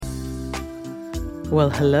Well,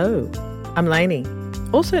 hello. I'm Lainey,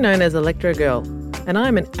 also known as Electro Girl, and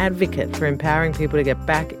I'm an advocate for empowering people to get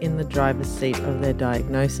back in the driver's seat of their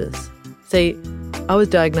diagnosis. See, I was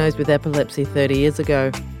diagnosed with epilepsy 30 years ago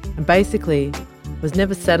and basically was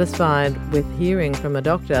never satisfied with hearing from a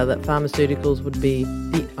doctor that pharmaceuticals would be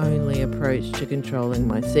the only approach to controlling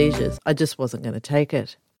my seizures. I just wasn't going to take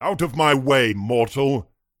it. Out of my way, mortal!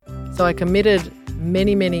 So I committed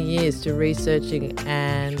many years to researching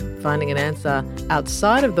and finding an answer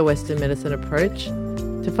outside of the Western medicine approach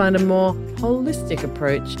to find a more holistic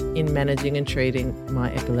approach in managing and treating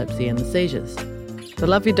my epilepsy and the seizures. The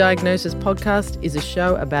Love Your Diagnosis podcast is a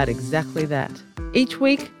show about exactly that. Each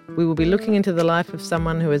week, we will be looking into the life of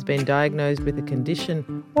someone who has been diagnosed with a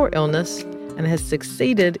condition or illness and has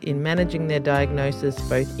succeeded in managing their diagnosis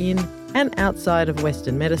both in and outside of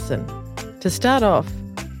Western medicine. To start off,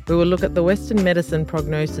 we will look at the Western medicine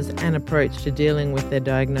prognosis and approach to dealing with their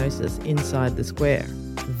diagnosis inside the square.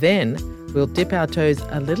 Then, we'll dip our toes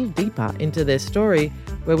a little deeper into their story,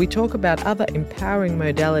 where we talk about other empowering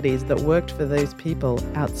modalities that worked for those people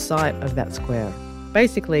outside of that square.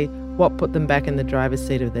 Basically, what put them back in the driver's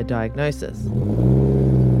seat of their diagnosis.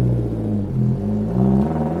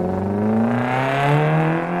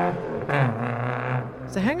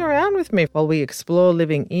 So hang around with me while we explore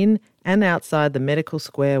living in and outside the medical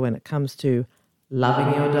square when it comes to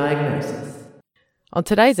loving your diagnosis. On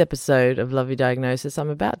today's episode of Love Your Diagnosis, I'm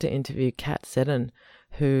about to interview Kat Seddon,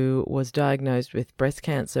 who was diagnosed with breast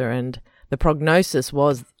cancer, and the prognosis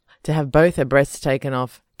was to have both her breasts taken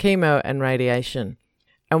off, chemo and radiation.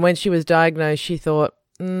 And when she was diagnosed, she thought,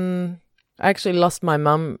 I actually lost my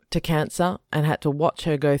mum to cancer and had to watch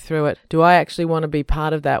her go through it. Do I actually want to be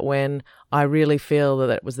part of that when I really feel that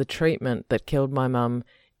it was the treatment that killed my mum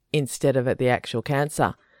instead of the actual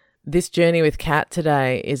cancer? This journey with Kat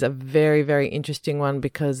today is a very interesting one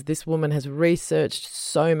because this woman has researched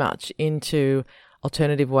so much into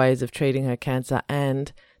alternative ways of treating her cancer,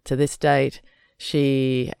 and to this date,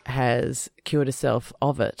 she has cured herself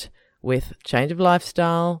of it with change of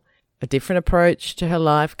lifestyle, a different approach to her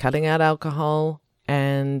life, cutting out alcohol,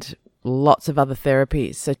 and lots of other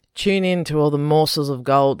therapies. So tune in to all the morsels of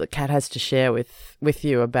gold that Kat has to share with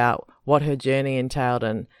you about what her journey entailed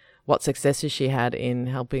and what successes she had in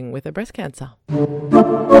helping with her breast cancer.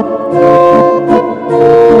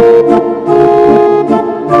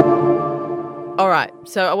 All right,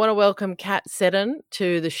 so I want to welcome Kat Seddon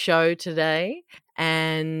to the show today,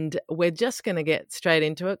 and we're just going to get straight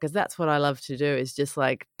into it because that's what I love to do, is just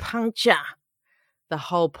like puncture the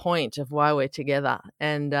whole point of why we're together.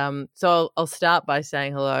 And so I'll start by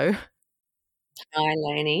saying hello. Hi,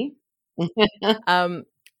 Lainey.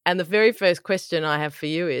 And the very first question I have for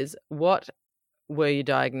you is, what were you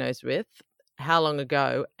diagnosed with, how long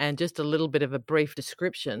ago, and just a little bit of a brief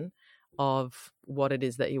description of what it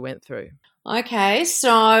is that you went through. Okay,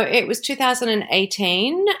 so it was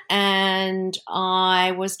 2018 and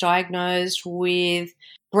I was diagnosed with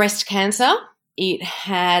breast cancer. It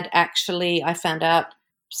had actually, I found out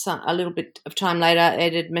a little bit of time later,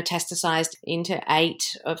 it had metastasized into 8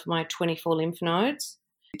 of my 24 lymph nodes.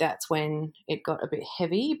 That's when it got a bit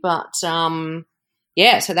heavy, but so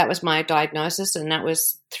that was my diagnosis, and that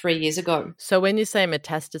was 3 years ago. So when you say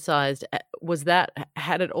metastasized,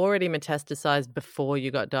 had it already metastasized before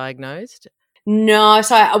you got diagnosed? No,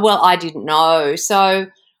 I didn't know. So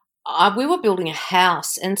we were building a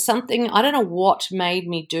house, and I don't know what made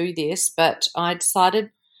me do this, but I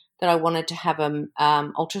decided that I wanted to have a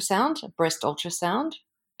breast ultrasound,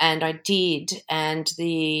 and I did, and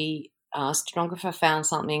the stenographer found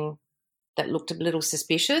something that looked a little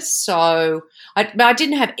suspicious. So I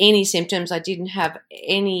didn't have any symptoms. I didn't have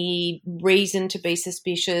any reason to be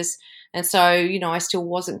suspicious. And so, I still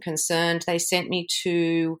wasn't concerned. They sent me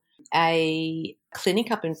to a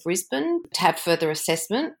clinic up in Brisbane to have further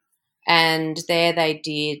assessment. And there they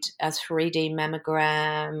did a 3D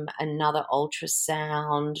mammogram, another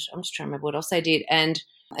ultrasound. I'm just trying to remember what else they did. And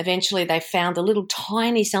eventually they found a little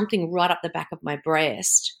tiny something right up the back of my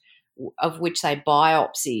breast, of which they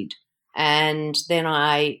biopsied. And then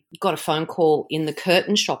I got a phone call in the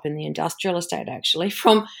curtain shop in the industrial estate, actually,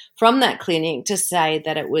 from that clinic to say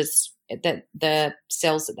that it was that the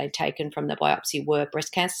cells that they'd taken from the biopsy were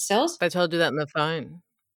breast cancer cells. They told you that on the phone?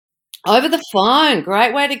 Over the phone.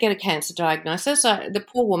 Great way to get a cancer diagnosis. So the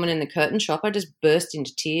poor woman in the curtain shop, I just burst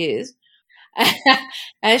into tears.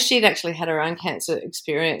 As she'd actually had her own cancer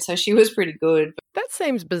experience, so she was pretty good. That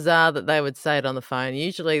seems bizarre that they would say it on the phone.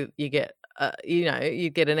 Usually you get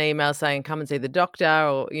you'd get an email saying, come and see the doctor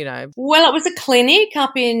or, Well, it was a clinic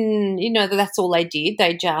up in, that's all they did.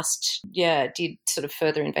 They just, did sort of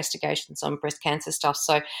further investigations on breast cancer stuff.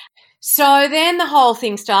 So then the whole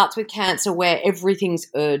thing starts with cancer where everything's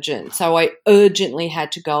urgent. So I urgently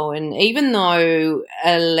had to go, and even though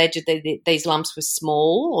allegedly these lumps were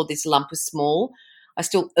small, or this lump was small, I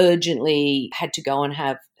still urgently had to go and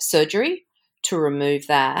have surgery to remove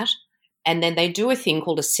that. And then they do a thing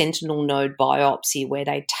called a sentinel node biopsy where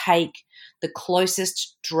they take the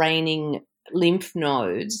closest draining lymph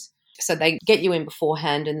nodes. So they get you in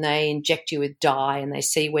beforehand and they inject you with dye and they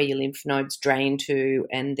see where your lymph nodes drain to.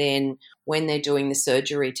 And then when they're doing the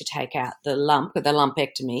surgery to take out the lump, or the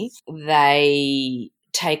lumpectomy, they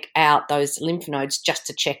take out those lymph nodes just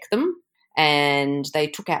to check them. And they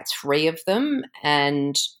took out 3 of them.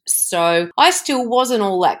 And so I still wasn't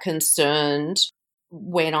all that concerned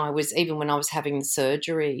when I was having the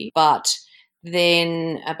surgery. But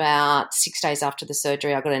then about 6 days after the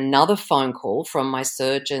surgery, I got another phone call from my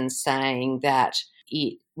surgeon saying that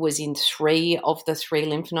it was in 3 of the 3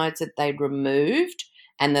 lymph nodes that they'd removed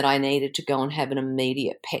and that I needed to go and have an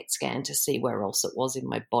immediate PET scan to see where else it was in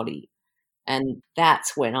my body. And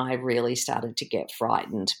that's when I really started to get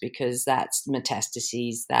frightened, because that's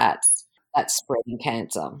metastases, that's spreading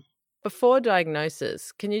cancer. Before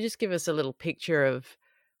diagnosis, can you just give us a little picture of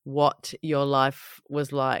what your life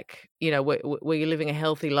was like? Were you living a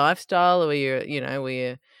healthy lifestyle, or were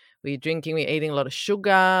you drinking, were you eating a lot of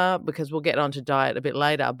sugar? Because we'll get onto diet a bit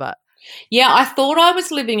later, but yeah, I thought I was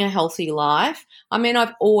living a healthy life. I mean,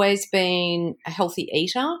 I've always been a healthy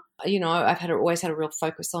eater. I've always had a real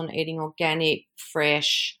focus on eating organic,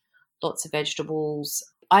 fresh, lots of vegetables.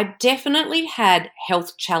 I definitely had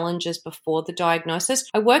health challenges before the diagnosis.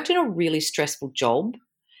 I worked in a really stressful job,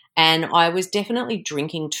 and I was definitely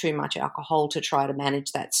drinking too much alcohol to try to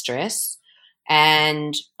manage that stress.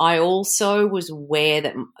 And I also was aware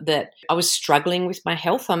that I was struggling with my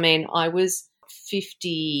health. I mean, I was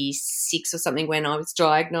 56 or something when I was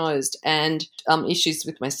diagnosed, and issues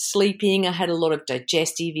with my sleeping. I had a lot of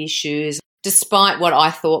digestive issues. Despite what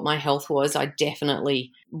I thought my health was, I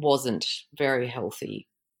definitely wasn't very healthy.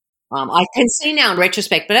 I can see now in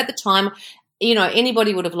retrospect, but at the time,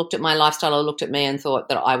 anybody would have looked at my lifestyle or looked at me and thought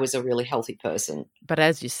that I was a really healthy person. But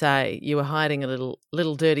as you say, you were hiding a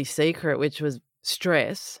little dirty secret, which was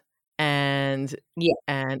stress and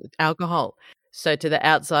alcohol. So to the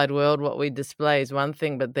outside world, what we display is one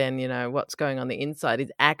thing, but then, what's going on the inside is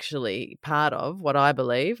actually part of what I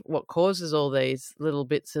believe, what causes all these little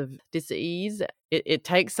bits of dis-ease. It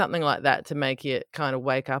takes something like that to make you kind of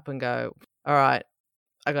wake up and go, all right,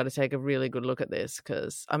 I got to take a really good look at this,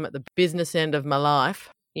 because I'm at the business end of my life.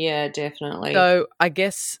 Yeah, definitely. So I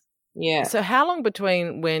guess, so how long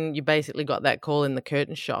between when you basically got that call in the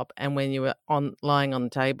curtain shop and when you were lying on the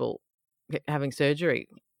table having surgery?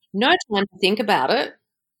 No time to think about it.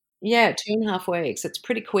 Yeah, 2.5 weeks. It's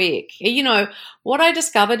pretty quick. What I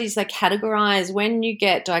discovered is they categorize, when you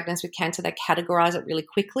get diagnosed with cancer, they categorize it really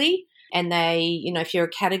quickly. And they, if you're a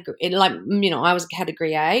category, I was a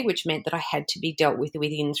category A, which meant that I had to be dealt with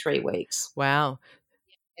within 3 weeks. Wow.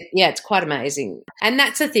 Yeah, it's quite amazing. And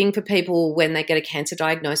that's the thing for people when they get a cancer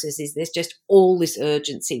diagnosis, is there's just all this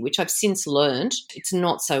urgency, which I've since learned it's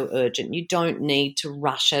not so urgent. You don't need to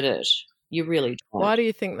rush at it. You really don't. Why do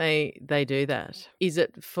you think they do that? Is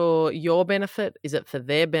it for your benefit? Is it for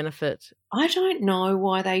their benefit? I don't know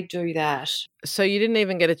why they do that. So you didn't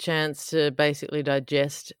even get a chance to basically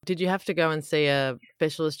digest. Did you have to go and see a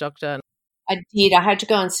specialist doctor? I did. I had to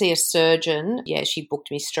go and see a surgeon. Yeah, she booked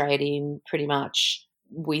me straight in pretty much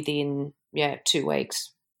within 2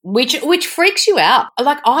 weeks. Which freaks you out.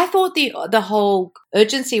 Like, I thought the whole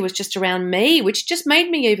urgency was just around me, which just made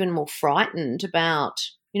me even more frightened about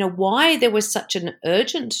why there was such an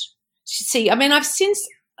urgent. See, I mean, I've since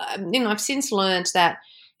learned that,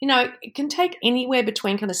 it can take anywhere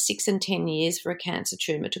between kind of 6 and 10 years for a cancer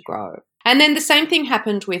tumor to grow. And then the same thing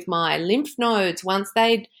happened with my lymph nodes. Once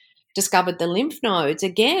they'd discovered the lymph nodes,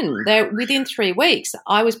 again, within 3 weeks,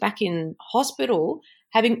 I was back in hospital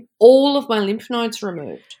having all of my lymph nodes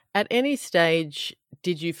removed. At any stage,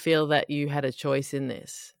 did you feel that you had a choice in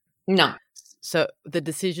this? No. So the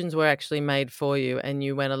decisions were actually made for you and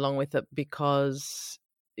you went along with it because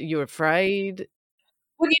you were afraid?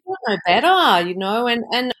 Well, you don't know better,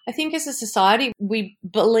 and I think as a society we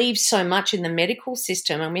believe so much in the medical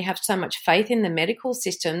system and we have so much faith in the medical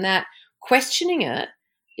system that questioning it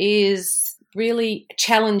is really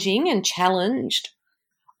challenging and challenged.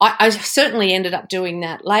 I certainly ended up doing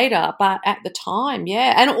that later, but at the time,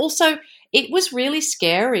 yeah. And also it was really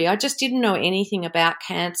scary. I just didn't know anything about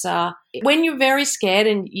cancer. When you're very scared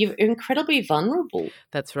and you're incredibly vulnerable.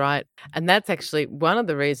 That's right. And that's actually one of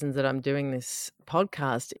the reasons that I'm doing this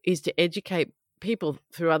podcast, is to educate people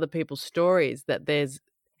through other people's stories that there's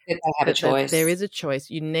That they have a choice. There is a choice.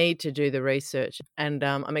 You need to do the research. And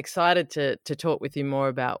I'm excited to talk with you more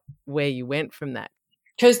about where you went from that.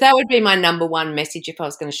 Because that would be my number one message if I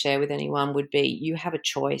was going to share with anyone, would be you have a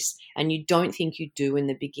choice and you don't think you do in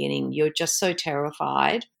the beginning. You're just so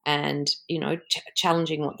terrified and,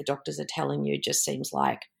 challenging what the doctors are telling you just seems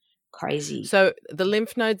like crazy. So the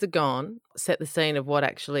lymph nodes are gone. Set the scene of what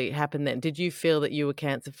actually happened then. Did you feel that you were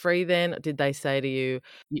cancer-free then? Did they say to you,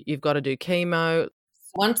 you've got to do chemo?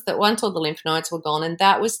 Once all the lymph nodes were gone, and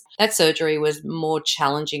that surgery was more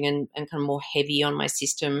challenging and kind of more heavy on my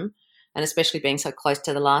system, and especially being so close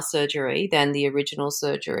to the last surgery than the original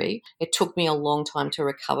surgery. It took me a long time to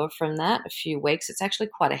recover from that, a few weeks. It's actually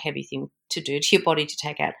quite a heavy thing to do to your body, to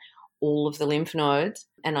take out all of the lymph nodes.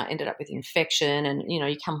 And I ended up with infection and,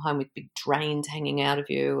 you come home with big drains hanging out of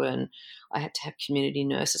you, and I had to have community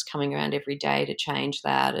nurses coming around every day to change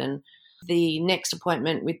that. And the next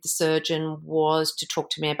appointment with the surgeon was to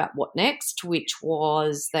talk to me about what next, which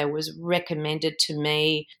was they was recommended to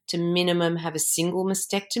me to minimum have a single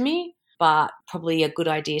mastectomy, but probably a good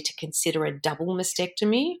idea to consider a double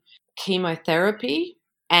mastectomy, chemotherapy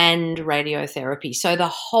and radiotherapy. So the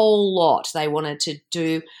whole lot, they wanted to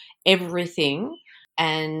do everything,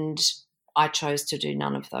 and I chose to do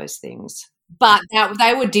none of those things. But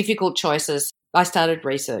they were difficult choices. I started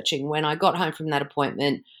researching when I got home from that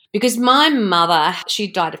appointment, because my mother,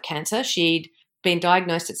 she died of cancer. She'd been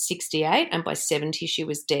diagnosed at 68 and by 70 she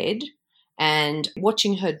was dead. And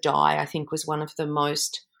watching her die, I think, was one of the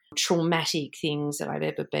most traumatic things that I've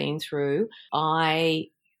ever been through. I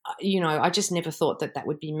just never thought that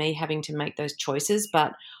would be me having to make those choices.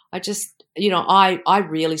 But I just, I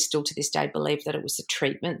really still to this day believe that it was the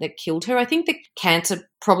treatment that killed her. I think the cancer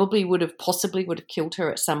possibly would have killed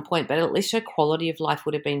her at some point, but at least her quality of life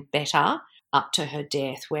would have been better up to her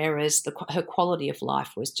death, whereas her quality of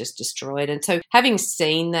life was just destroyed. And so having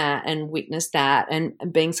seen that and witnessed that and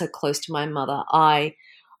being so close to my mother, I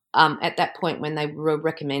at that point when they were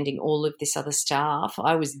recommending all of this other stuff,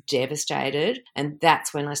 I was devastated, and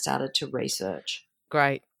that's when I started to research.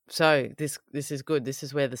 Great. So this is good. This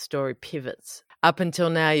is where the story pivots. Up until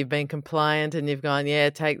now, you've been compliant and you've gone, yeah,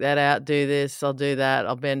 take that out, do this, I'll do that,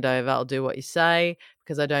 I'll bend over, I'll do what you say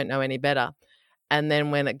because I don't know any better. And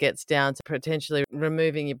then when it gets down to potentially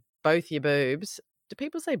removing both your boobs, do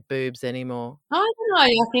people say boobs anymore? I don't know.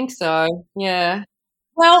 I think so. Yeah.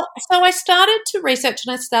 Well, so I started to research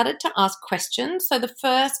and I started to ask questions. So the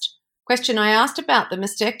first question I asked about the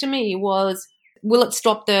mastectomy was, will it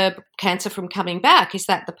stop the cancer from coming back? Is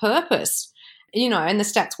that the purpose? And the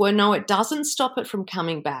stats were, no, it doesn't stop it from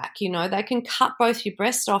coming back. They can cut both your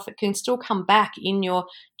breasts off. It can still come back in your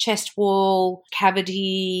chest wall,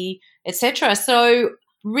 cavity, etc. So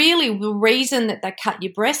really the reason that they cut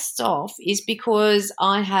your breasts off is because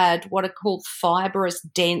I had what are called fibrous,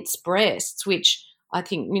 dense breasts, which I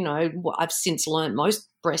think, I've since learned most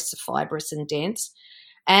breasts are fibrous and dense,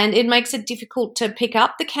 and it makes it difficult to pick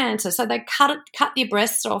up the cancer. So they cut your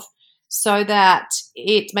breasts off so that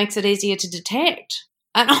it makes it easier to detect.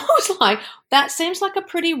 And I was like, that seems like a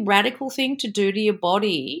pretty radical thing to do to your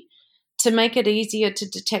body to make it easier to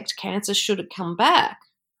detect cancer should it come back.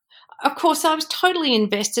 Of course, I was totally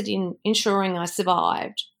invested in ensuring I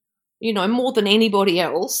survived, more than anybody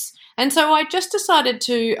else. And so I just decided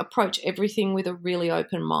to approach everything with a really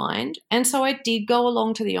open mind. And so I did go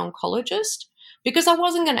along to the oncologist because I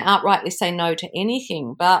wasn't going to outrightly say no to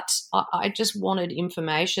anything, but I just wanted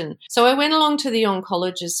information. So I went along to the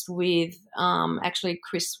oncologist with actually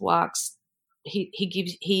Chris Wark's.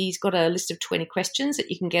 He's got a list of 20 questions that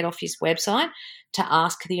you can get off his website to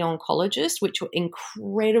ask the oncologist, which were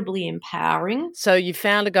incredibly empowering. So you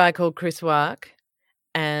found a guy called Chris Wark,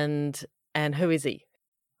 and who is he?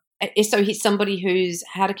 So he's somebody who's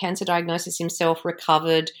had a cancer diagnosis himself,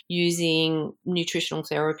 recovered using nutritional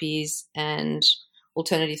therapies and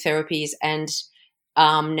alternative therapies, and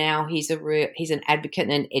now he's an advocate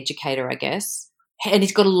and an educator, I guess. And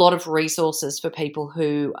he's got a lot of resources for people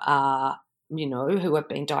who are, who have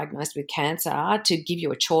been diagnosed with cancer to give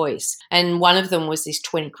you a choice. And one of them was these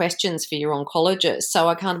 20 questions for your oncologist. So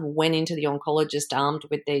I kind of went into the oncologist armed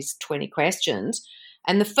with these 20 questions.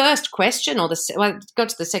 And the first question got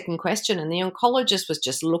to the second question, and the oncologist was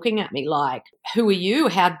just looking at me like, who are you?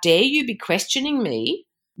 How dare you be questioning me?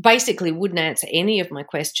 Basically wouldn't answer any of my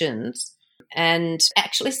questions, and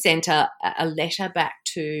actually sent a letter back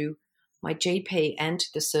to my GP and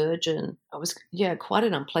to the surgeon. It was, quite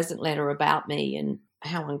an unpleasant letter about me and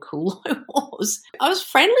how uncool I was. I was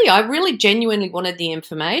friendly. I really genuinely wanted the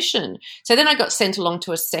information. So then I got sent along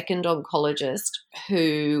to a second oncologist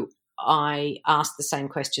who I asked the same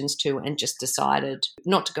questions to and just decided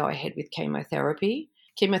not to go ahead with chemotherapy.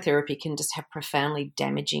 Chemotherapy can just have profoundly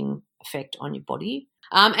damaging effect on your body.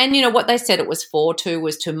 And what they said it was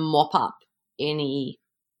was to mop up any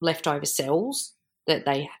leftover cells that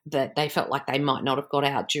they felt like they might not have got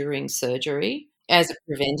out during surgery as a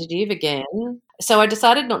preventative again. So I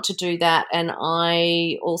decided not to do that, and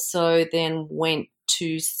I also then went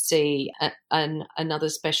to see another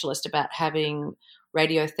specialist about having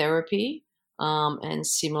radiotherapy. And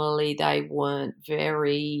similarly, they weren't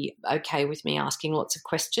very okay with me asking lots of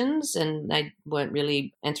questions, and they weren't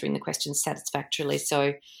really answering the questions satisfactorily.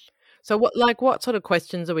 So what sort of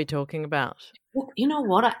questions are we talking about? Look, you know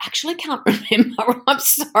what? I actually can't remember. I'm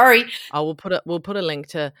sorry. We'll put a link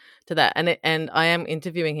to that, and I am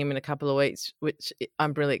interviewing him in a couple of weeks, which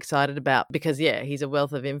I'm really excited about because he's a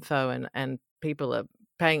wealth of info, and people are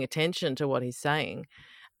paying attention to what he's saying,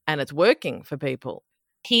 and it's working for people.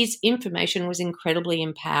 His information was incredibly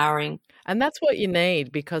empowering. And that's what you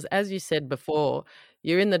need because, as you said before,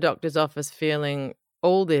 you're in the doctor's office feeling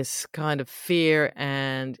all this kind of fear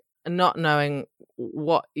and not knowing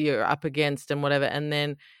what you're up against and whatever. And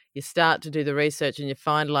then you start to do the research and you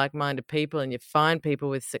find like-minded people and you find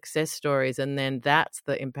people with success stories. And then that's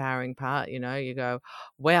the empowering part, you go,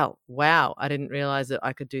 well, wow, I didn't realize that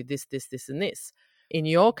I could do this, this, this, and this. In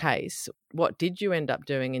your case, what did you end up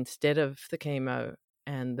doing instead of the chemo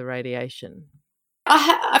and the radiation?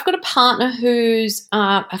 I've got a partner who's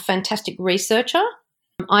a fantastic researcher.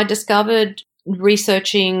 I discovered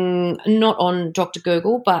researching not on Dr.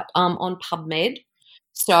 Google but on PubMed.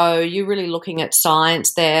 So you're really looking at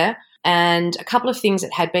science there. And a couple of things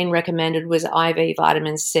that had been recommended was IV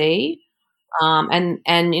vitamin C.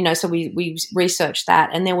 So we researched that,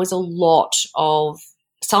 and there was a lot of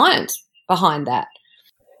science behind that.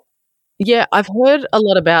 Yeah, I've heard a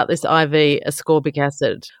lot about this IV ascorbic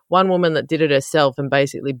acid. One woman that did it herself and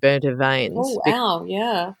basically burnt her veins. Oh, wow,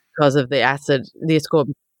 yeah. Because of the acid, the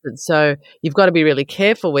ascorbic acid. So you've got to be really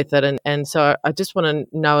careful with it. And so I just want to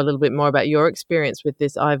know a little bit more about your experience with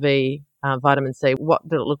this IV vitamin C. What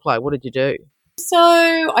did it look like? What did you do? So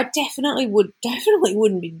I definitely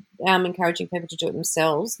wouldn't be encouraging people to do it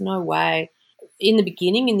themselves. No way. In the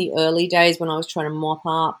beginning, in the early days when I was trying to mop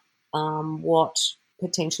up what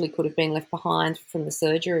potentially could have been left behind from the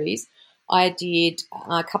surgeries, I did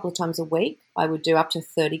a couple of times a week. I would do up to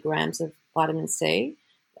 30 grams of vitamin C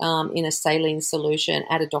in a saline solution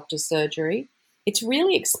at a doctor's surgery. It's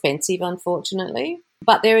really expensive, unfortunately,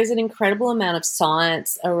 but there is an incredible amount of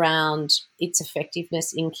science around its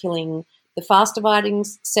effectiveness in killing the fast-dividing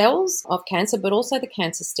cells of cancer, but also the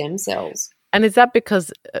cancer stem cells. And is that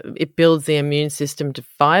because it builds the immune system to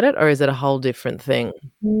fight it, or is it a whole different thing?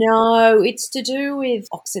 No, it's to do with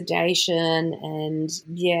oxidation and,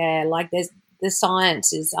 there's the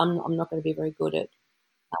science is, I'm not going to be very good at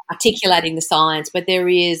articulating the science, but there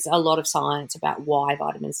is a lot of science about why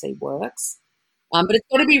vitamin C works. But it's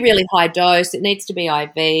got to be really high dose. It needs to be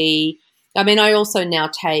IV. I mean, I also now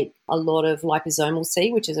take a lot of liposomal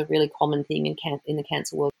C, which is a really common thing in the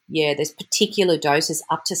cancer world. Yeah, there's particular doses,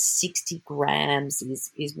 up to 60 grams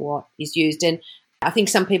is what is used. And I think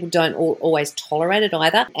some people don't always tolerate it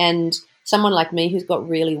either. And someone like me who's got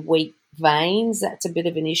really weak veins, that's a bit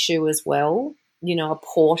of an issue as well. A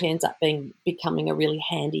port ends up becoming a really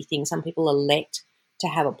handy thing. Some people elect to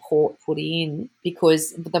have a port put in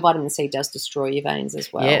because the vitamin C does destroy your veins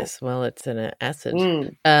as well. Yes, well, it's an acid.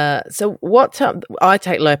 So I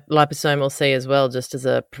take liposomal C as well, just as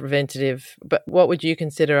a preventative, but what would you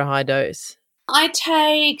consider a high dose? I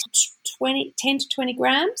take 10 to 20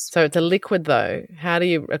 grams. So it's a liquid though. How do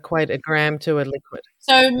you equate a gram to a liquid?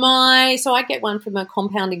 So I get one from a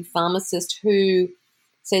compounding pharmacist who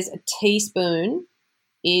says a teaspoon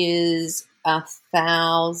is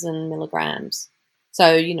 1,000 milligrams. So,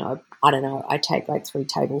 I don't know, I take like 3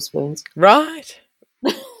 tablespoons. Right.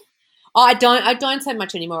 I don't so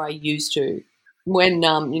much anymore. I used to when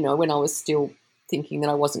when I was still thinking that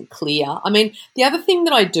I wasn't clear. I mean, the other thing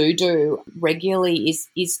that I do regularly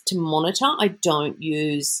is to monitor. I don't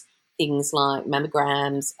use things like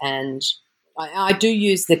mammograms, and I do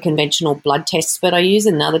use the conventional blood tests, but I use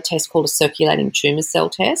another test called a circulating tumour cell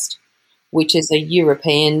test, which is a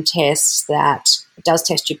European test that does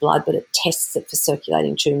test your blood, but it tests it for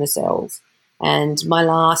circulating tumour cells. And my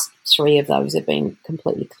last 3 of those have been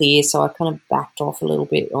completely clear, so I kind of backed off a little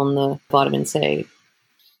bit on the vitamin C.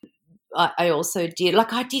 I also did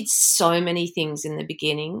so many things in the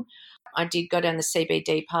beginning. I did go down the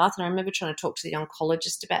CBD path, and I remember trying to talk to the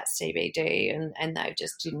oncologist about CBD, and they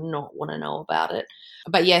just did not want to know about it.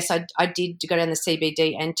 But yes, I did go down the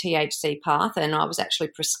CBD and THC path, and I was actually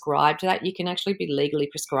prescribed that. You can actually be legally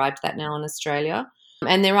prescribed that now in Australia.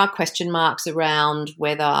 And there are question marks around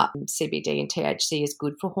whether CBD and THC is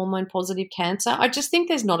good for hormone-positive cancer. I just think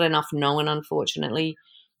there's not enough known, unfortunately,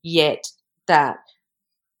 yet that,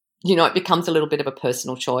 it becomes a little bit of a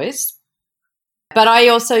personal choice. But I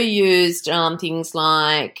also used things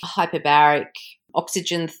like hyperbaric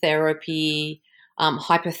oxygen therapy,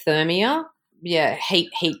 hypothermia. Yeah,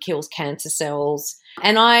 heat kills cancer cells.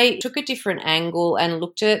 And I took a different angle and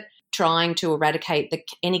looked at trying to eradicate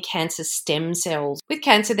any cancer stem cells. With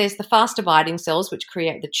cancer, there's the fast-dividing cells, which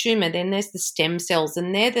create the tumour. Then there's the stem cells,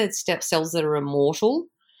 and they're the cells that are immortal.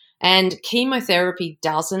 And chemotherapy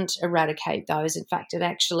doesn't eradicate those. In fact, it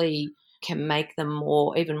actually can make them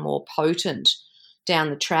even more potent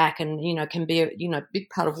down the track, and can be a big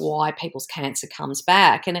part of why people's cancer comes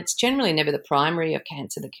back. And it's generally never the primary of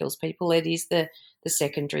cancer that kills people. It is the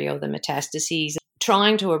secondary or the metastases.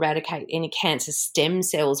 Trying to eradicate any cancer stem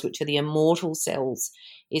cells, which are the immortal cells,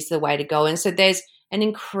 is the way to go. And so there's an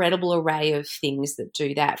incredible array of things that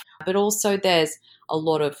do that. But also there's a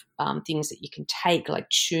lot of things that you can take,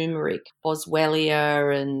 like turmeric,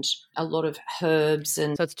 boswellia, and a lot of herbs.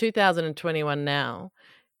 And so it's 2021 now.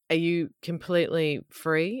 Are you completely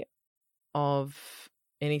free of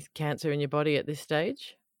any cancer in your body at this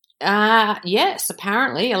stage? Yes,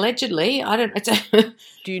 apparently, allegedly. I don't.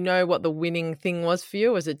 Do you know what the winning thing was for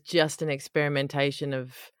you? Or was it just an experimentation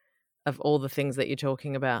of all the things that you're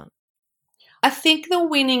talking about? I think the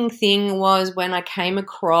winning thing was when I came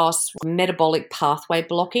across metabolic pathway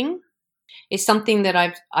blocking. It's something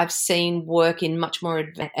that I've seen work in much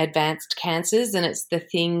more advanced cancers, and it's the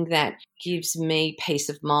thing that gives me peace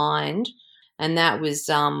of mind. And that was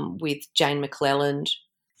with Jane McClelland.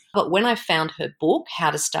 But when I found her book,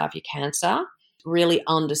 How to Starve Your Cancer, really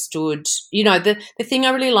understood, the thing I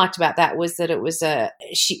really liked about that was that it was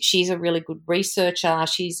she's a really good researcher.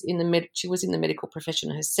 She was in the medical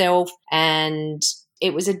profession herself, and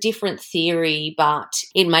it was a different theory, but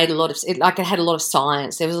it made it had a lot of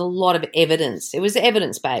science. There was a lot of evidence. It was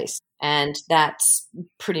evidence-based, and that's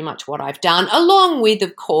pretty much what I've done, along with,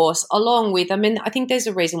 I think there's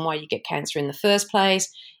a reason why you get cancer in the first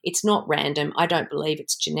place. It's not random. I don't believe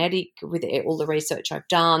it's genetic with all the research I've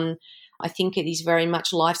done. I think it is very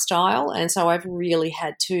much lifestyle, and so I've really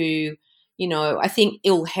had to, I think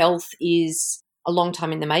ill health is a long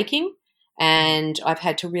time in the making. And I've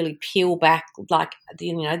had to really peel back, like,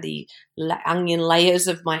 the onion layers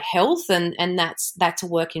of my health, and that's a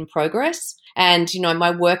work in progress. And, my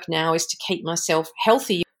work now is to keep myself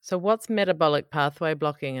healthy. So what's metabolic pathway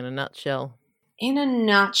blocking in a nutshell? In a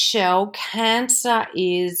nutshell, cancer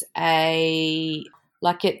is it's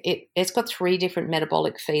got 3 different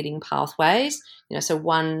metabolic feeding pathways. So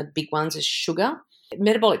one of the big ones is sugar.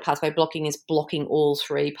 Metabolic pathway blocking is blocking all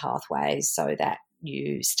 3 pathways so that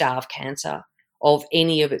you starve cancer of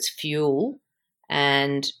any of its fuel,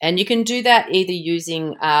 and you can do that either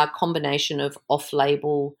using a combination of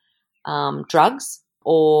off-label drugs,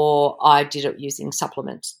 or I did it using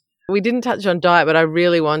supplements. We didn't touch on diet, but I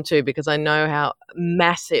really want to, because I know how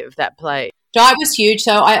massive that played. Diet was huge,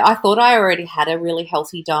 so I thought I already had a really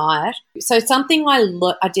healthy diet. So something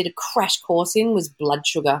I did a crash course in was blood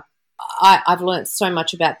sugar. I've learned so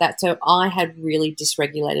much about that. So I had really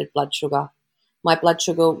dysregulated blood sugar. My blood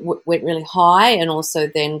sugar went really high, and also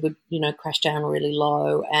then would, crash down really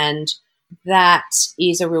low. And that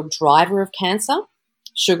is a real driver of cancer.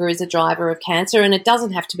 Sugar is a driver of cancer, and it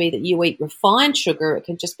doesn't have to be that you eat refined sugar. It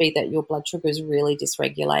can just be that your blood sugar is really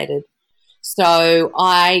dysregulated. So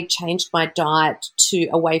I changed my diet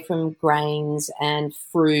away from grains and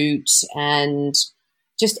fruit and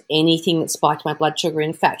just anything that spiked my blood sugar.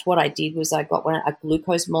 In fact, what I did was I got a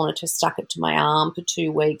glucose monitor, stuck it to my arm for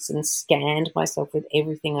 2 weeks, and scanned myself with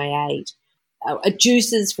everything I ate.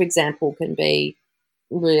 Juices, for example, can be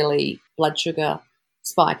really blood sugar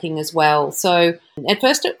spiking as well. So at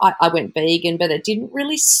first I went vegan, but it didn't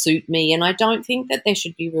really suit me, and I don't think that there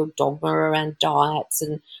should be real dogma around diets,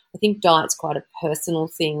 and I think diet's quite a personal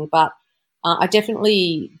thing, but I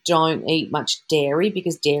definitely don't eat much dairy,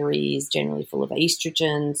 because dairy is generally full of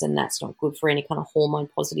estrogens, and that's not good for any kind of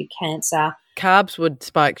hormone-positive cancer. Carbs would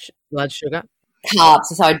spike blood sugar. Carbs,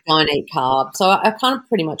 so I don't eat carbs. So I kind of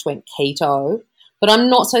pretty much went keto, but I'm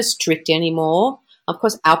not so strict anymore. Of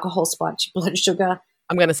course, alcohol spikes your blood sugar.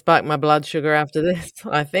 I'm going to spike my blood sugar after this,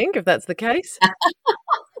 I think, if that's the case.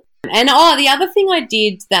 And the other thing I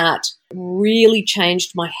did that really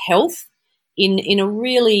changed my health in a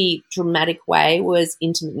really dramatic way was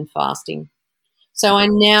intermittent fasting. So I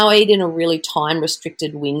now eat in a really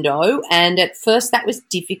time-restricted window, and at first that was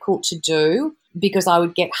difficult to do because I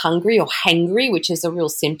would get hungry or hangry, which is a real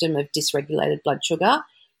symptom of dysregulated blood sugar.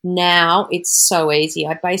 Now it's so easy.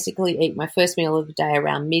 I basically eat my first meal of the day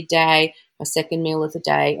around midday, my second meal of the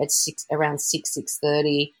day at around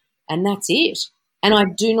 6:30, and that's it. And I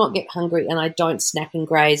do not get hungry, and I don't snack and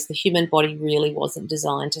graze. The human body really wasn't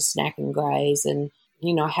designed to snack and graze and,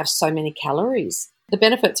 have so many calories. The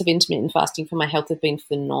benefits of intermittent fasting for my health have been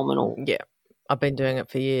phenomenal. Yeah, I've been doing it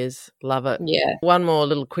for years. Love it. Yeah. One more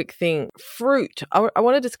little quick thing. Fruit. I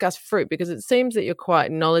want to discuss fruit because it seems that you're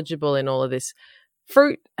quite knowledgeable in all of this.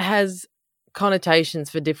 Fruit has connotations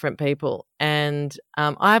for different people, and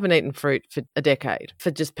I haven't eaten fruit for a decade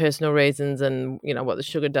for just personal reasons and what the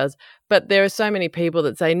sugar does. But there are so many people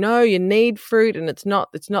that say no, you need fruit, and it's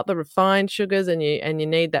not the refined sugars, and you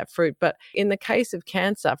need that fruit. But in the case of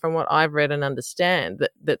cancer, from what I've read and understand,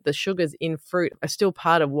 that the sugars in fruit are still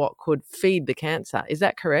part of what could feed the cancer. Is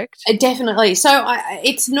that correct? Definitely. So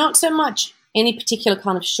it's not so much any particular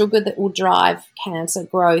kind of sugar that will drive cancer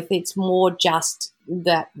growth. It's more just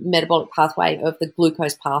that metabolic pathway of the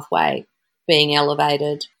glucose pathway being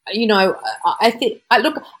elevated. I think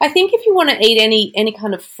if you want to eat any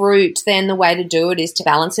kind of fruit, then the way to do it is to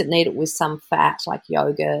balance it and eat it with some fat, like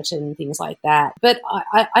yogurt and things like that. But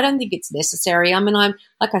I don't think it's necessary. I mean,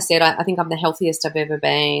 like I said, I think I'm the healthiest I've ever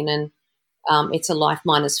been, and it's a life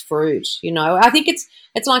minus fruit. I think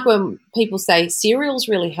it's like when people say cereal's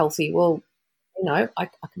really healthy. Well, I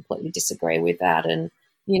completely disagree with that. And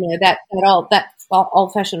that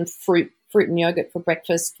old-fashioned fruit and yogurt for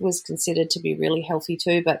breakfast was considered to be really healthy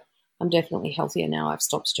too, but I'm definitely healthier now. I've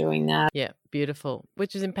stopped doing that. Yeah, beautiful,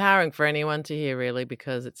 which is empowering for anyone to hear, really,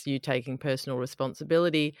 because it's you taking personal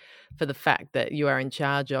responsibility for the fact that you are in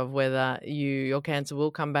charge of whether your cancer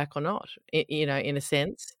will come back or not, in a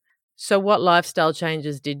sense. So what lifestyle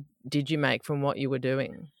changes did you make from what you were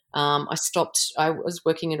doing? I stopped. I was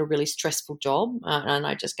working at a really stressful job, and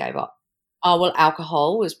I just gave up. Oh, well,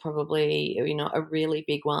 alcohol was probably, a really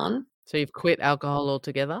big one. So you've quit alcohol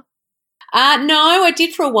altogether? No, I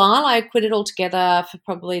did for a while. I quit it altogether for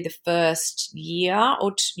probably the first year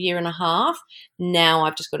or year and a half. Now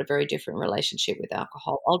I've just got a very different relationship with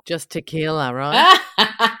alcohol. Just tequila, right?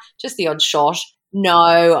 Just the odd shot.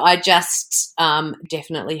 No, I just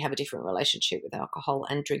definitely have a different relationship with alcohol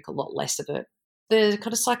and drink a lot less of it. The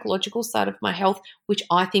kind of psychological side of my health, which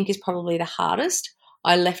I think is probably the hardest,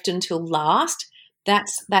 I left until last.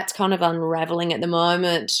 That's kind of unraveling at the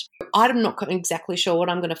moment. I'm not exactly sure what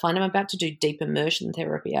I'm going to find. I'm about to do deep immersion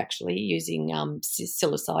therapy, actually, using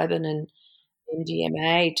psilocybin and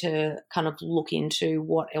MDMA to kind of look into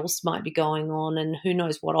what else might be going on, and who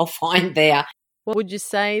knows what I'll find there. Well, would you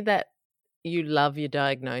say that you love your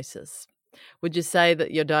diagnosis? Would you say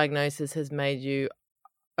that your diagnosis has made you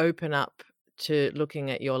open up to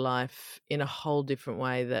looking at your life in a whole different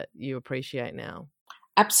way that you appreciate now?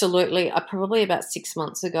 Absolutely. Probably about 6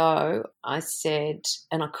 months ago, I said,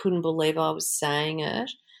 and I couldn't believe I was saying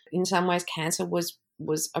it, in some ways cancer was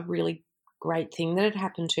a really great thing that had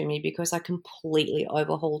happened to me because I completely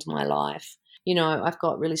overhauled my life. I've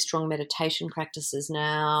got really strong meditation practices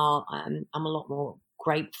now. I'm a lot more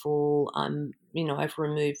grateful. I've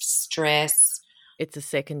removed stress. It's a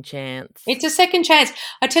second chance. It's a second chance.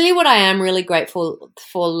 I tell you what I am really grateful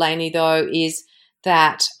for, Lainey, though, is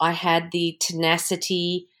that I had the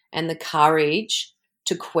tenacity and the courage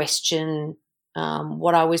to question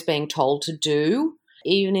what I was being told to do,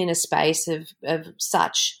 even in a space of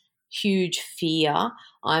such huge fear.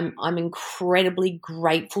 I'm incredibly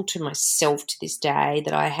grateful to myself to this day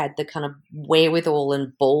that I had the kind of wherewithal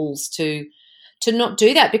and balls to not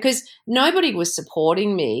do that, because nobody was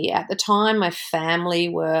supporting me. At the time, my family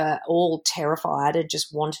were all terrified and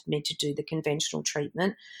just wanted me to do the conventional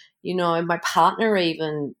treatment. My partner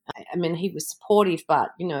even, he was supportive, but,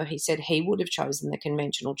 he said he would have chosen the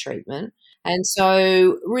conventional treatment. And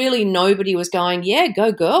so really nobody was going, yeah,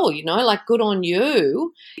 go girl, good on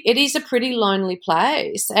you. It is a pretty lonely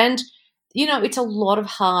place. And, it's a lot of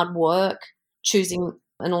hard work choosing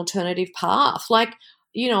an alternative path. I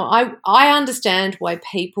understand why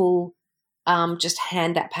people just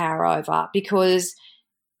hand that power over, because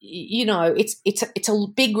it's a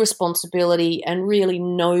big responsibility, and really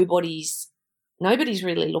nobody's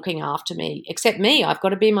really looking after me except me. I've got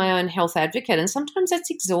to be my own health advocate, and sometimes that's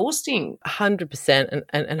exhausting. 100%,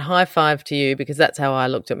 and high five to you, because that's how I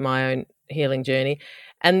looked at my own healing journey.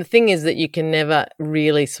 And the thing is that you can never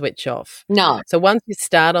really switch off. No. So once you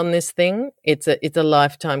start on this thing, it's a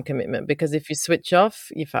lifetime commitment, because if you switch off,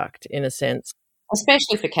 you're fucked, in a sense.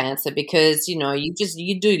 especially for cancer, because,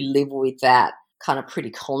 you do live with that kind of pretty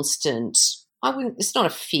constant. It's not a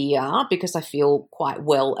fear, because I feel quite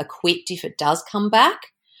well equipped if it does come back.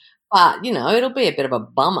 But, it'll be a bit of a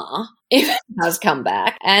bummer if it does come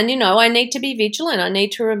back. And, I need to be vigilant. I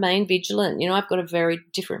need to remain vigilant. I've got a very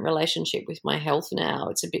different relationship with my health now.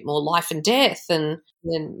 It's a bit more life and death than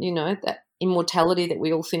that immortality that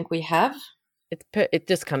we all think we have. It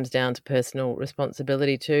just comes down to personal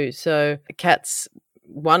responsibility too. So Kat's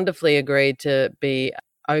wonderfully agreed to be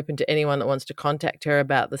open to anyone that wants to contact her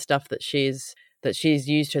about the stuff that she's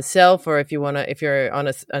used herself, or if you're on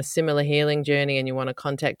a similar healing journey and you want to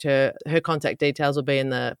contact her contact details will be in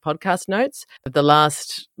the podcast notes. But the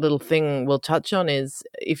last little thing we'll touch on is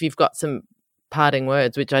if you've got some parting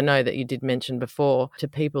words, which I know that you did mention before, to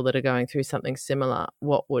people that are going through something similar,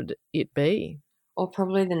 what would it be? Or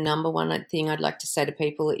probably the number one thing I'd like to say to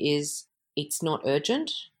people is it's not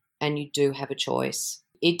urgent and you do have a choice.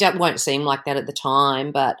 It won't seem like that at the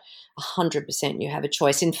time, but 100% you have a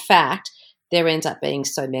choice. In fact, there ends up being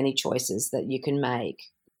so many choices that you can make.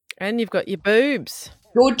 And you've got your boobs.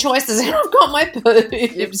 Good choices. And I've got my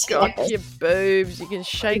boobs. You've got your boobs. You can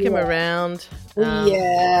shake them around.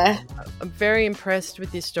 Yeah. I'm very impressed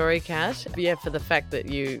with your story, Kat. Yeah, for the fact that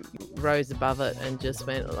you rose above it and just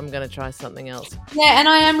went, I'm going to try something else. Yeah, and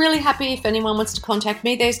I am really happy if anyone wants to contact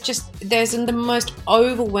me. There's the most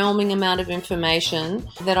overwhelming amount of information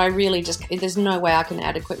that I really there's no way I can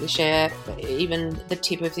adequately share even the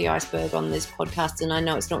tip of the iceberg on this podcast. And I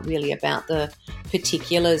know it's not really about the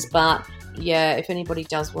particulars, but yeah, if anybody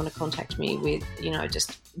does want to contact me with,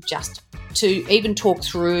 just to even talk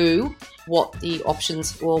through what the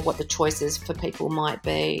options or what the choices for people might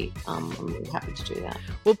be, I'm really happy to do that.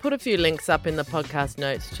 We'll put a few links up in the podcast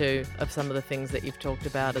notes too of some of the things that you've talked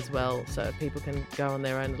about as well, so people can go on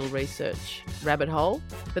their own little research rabbit hole.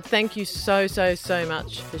 But thank you so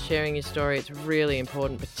much for sharing your story. It's really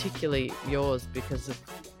important, particularly yours, because of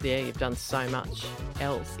you've done so much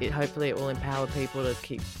else. Hopefully it will empower people to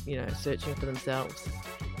keep searching for themselves.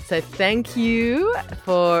 So thank you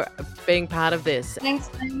for being part of this. Thanks,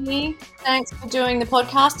 Amy. Thanks for doing the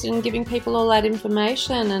podcast and giving people all that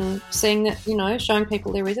information and seeing that, showing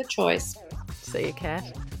people there is a choice. See you, Kat.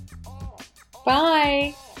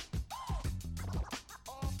 Bye.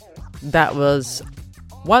 That was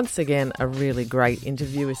once again a really great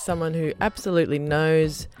interview with someone who absolutely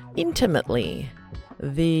knows intimately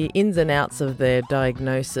the ins and outs of their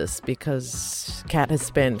diagnosis, because Kat has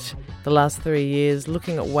spent the last 3 years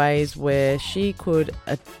looking at ways where she could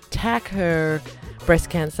attack her breast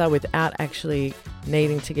cancer without actually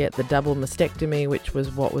needing to get the double mastectomy, which was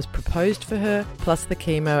what was proposed for her, plus the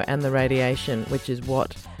chemo and the radiation, which is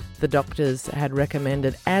what the doctors had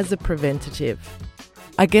recommended as a preventative.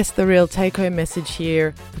 I guess the real take-home message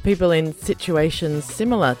here for people in situations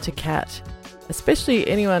similar to Kat, especially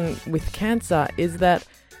anyone with cancer, is that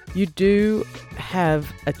you do have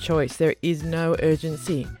a choice. There is no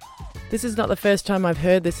urgency. This is not the first time I've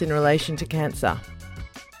heard this in relation to cancer.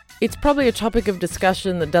 It's probably a topic of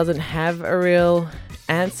discussion that doesn't have a real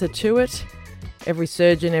answer to it. Every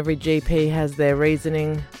surgeon, every GP has their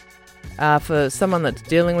reasoning. For someone that's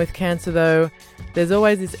dealing with cancer, though, there's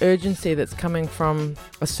always this urgency that's coming from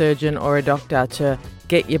a surgeon or a doctor to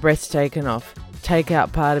get your breast taken off, take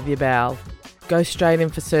out part of your bowel, go straight in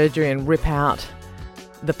for surgery and rip out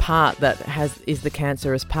the part that is the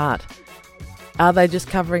cancerous part. Are they just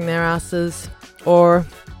covering their asses, or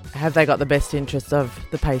have they got the best interests of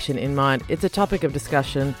the patient in mind? It's a topic of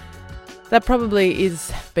discussion that probably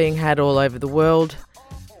is being had all over the world,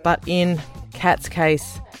 but in Kat's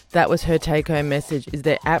case, that was her take-home message, is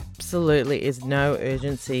there absolutely is no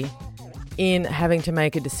urgency in having to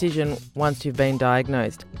make a decision once you've been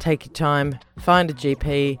diagnosed. Take your time, find a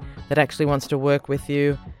GP that actually wants to work with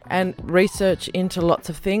you, and research into lots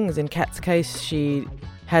of things. In Kat's case, she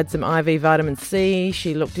had some IV vitamin C,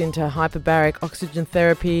 she looked into hyperbaric oxygen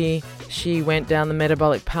therapy, she went down the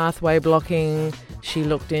metabolic pathway blocking, she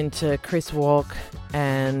looked into Chris Walk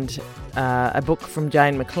and a book from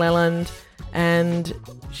Jane McClelland, and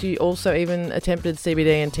she also even attempted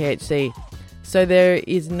CBD and THC. So there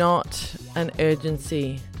is not an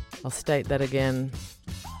urgency. I'll state that again.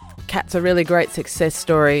 Kat's a really great success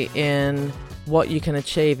story in what you can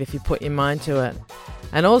achieve if you put your mind to it.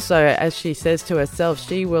 And also, as she says to herself,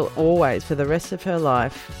 she will always, for the rest of her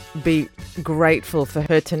life, be grateful for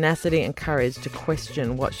her tenacity and courage to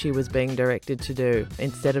question what she was being directed to do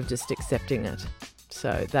instead of just accepting it.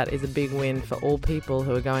 So that is a big win for all people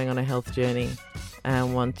who are going on a health journey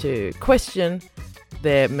and want to question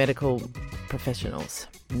their medical professionals.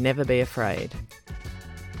 Never be afraid.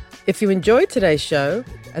 If you enjoyed today's show,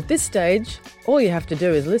 at this stage, all you have to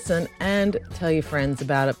do is listen and tell your friends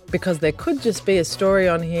about it, because there could just be a story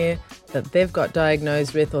on here that they've got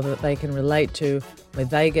diagnosed with or that they can relate to, where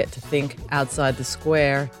they get to think outside the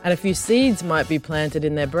square. And a few seeds might be planted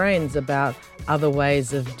in their brains about other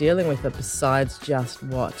ways of dealing with it besides just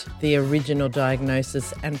what the original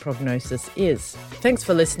diagnosis and prognosis is. Thanks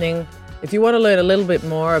for listening. If you want to learn a little bit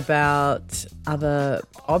more about other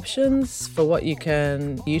options for what you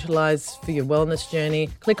can utilise for your wellness journey,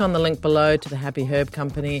 click on the link below to the Happy Herb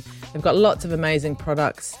Company. They've got lots of amazing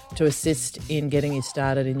products to assist in getting you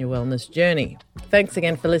started in your wellness journey. Thanks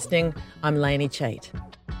again for listening. I'm Lainey Chait.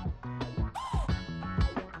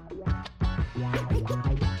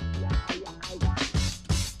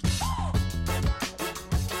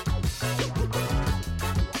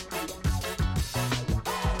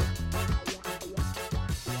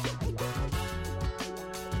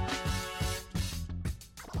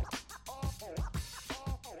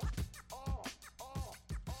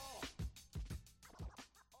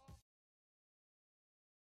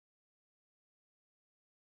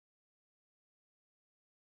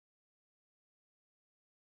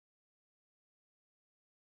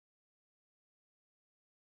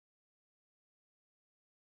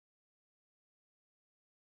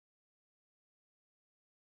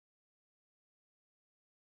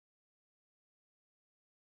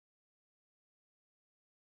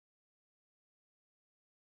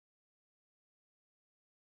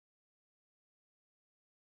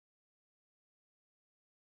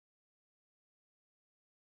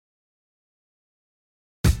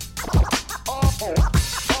 Oh.